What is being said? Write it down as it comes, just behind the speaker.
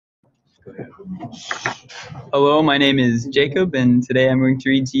Hello, my name is Jacob, and today I'm going to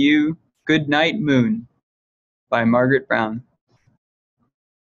read to you Good Night Moon by Margaret Brown.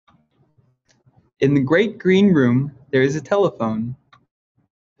 In the great green room there is a telephone,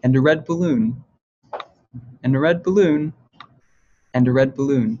 and a red balloon, and a red balloon, and a red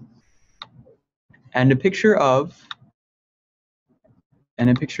balloon, and a picture of, and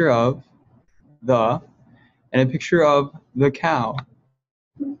a picture of the, and a picture of the cow,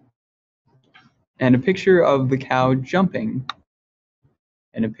 and a picture of the cow jumping,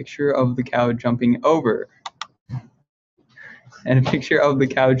 and a picture of the cow jumping over, and a picture of the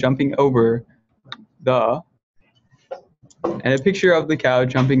cow jumping over the, and a picture of the cow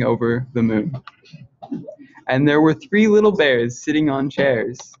jumping over the moon. And there were 3 little bears sitting on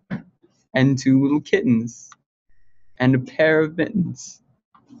chairs, and 2 little kittens, and a pair of mittens,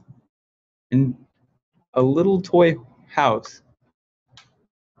 and a little toy house,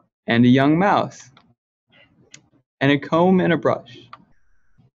 and a young mouse, and a comb and a brush,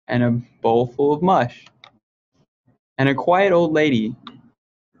 and a bowl full of mush, and a quiet old lady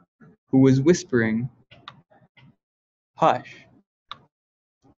who was whispering, "Hush.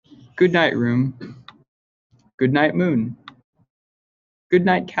 Good night, room. Good night, moon. Good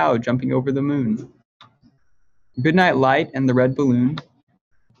night, cow jumping over the moon. Good night, light and the red balloon.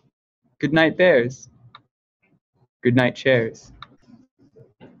 Good night, bears. Good night, chairs.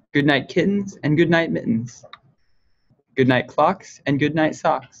 Good night, kittens, and good night, mittens. Good night, clocks, and good night,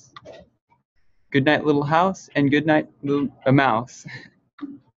 socks. Good night, little house, and good night, a mouse.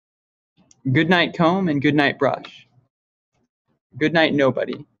 Good night, comb, and good night, brush. Good night,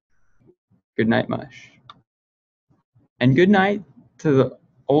 nobody. Good night, mush. And good night to the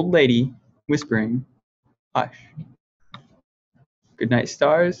old lady whispering, hush. Good night,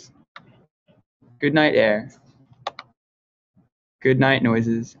 stars. Good night, air. Good night,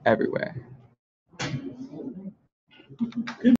 noises everywhere."